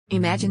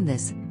Imagine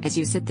this: as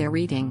you sit there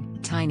reading,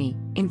 tiny,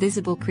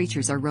 invisible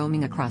creatures are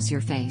roaming across your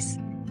face.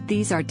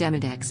 These are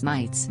Demodex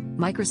mites,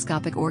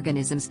 microscopic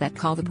organisms that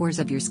call the pores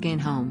of your skin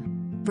home.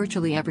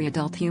 Virtually every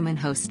adult human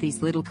hosts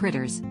these little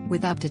critters,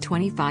 with up to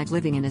 25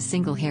 living in a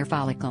single hair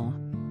follicle.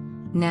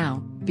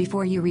 Now,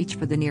 before you reach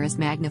for the nearest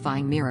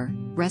magnifying mirror,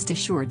 rest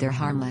assured they're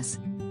harmless.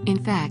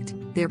 In fact,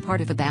 they're part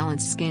of a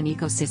balanced skin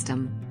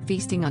ecosystem,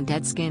 feasting on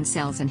dead skin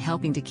cells and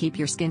helping to keep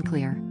your skin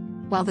clear.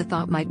 While the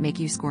thought might make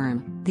you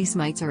squirm, these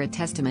mites are a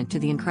testament to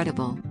the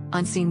incredible,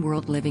 unseen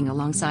world living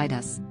alongside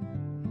us.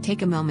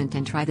 Take a moment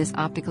and try this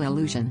optical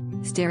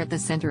illusion. Stare at the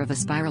center of a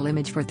spiral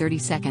image for 30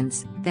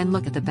 seconds, then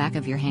look at the back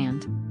of your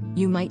hand.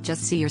 You might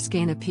just see your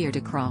skin appear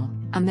to crawl,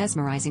 a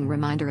mesmerizing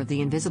reminder of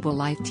the invisible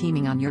life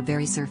teeming on your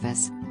very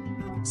surface.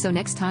 So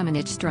next time an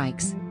itch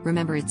strikes,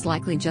 remember it's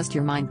likely just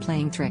your mind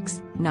playing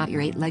tricks, not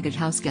your 8-legged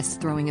house guests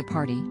throwing a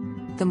party.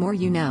 The more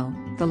you know,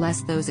 the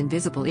less those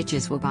invisible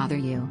itches will bother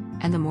you,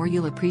 and the more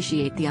you'll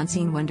appreciate the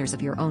unseen wonders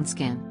of your own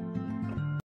skin.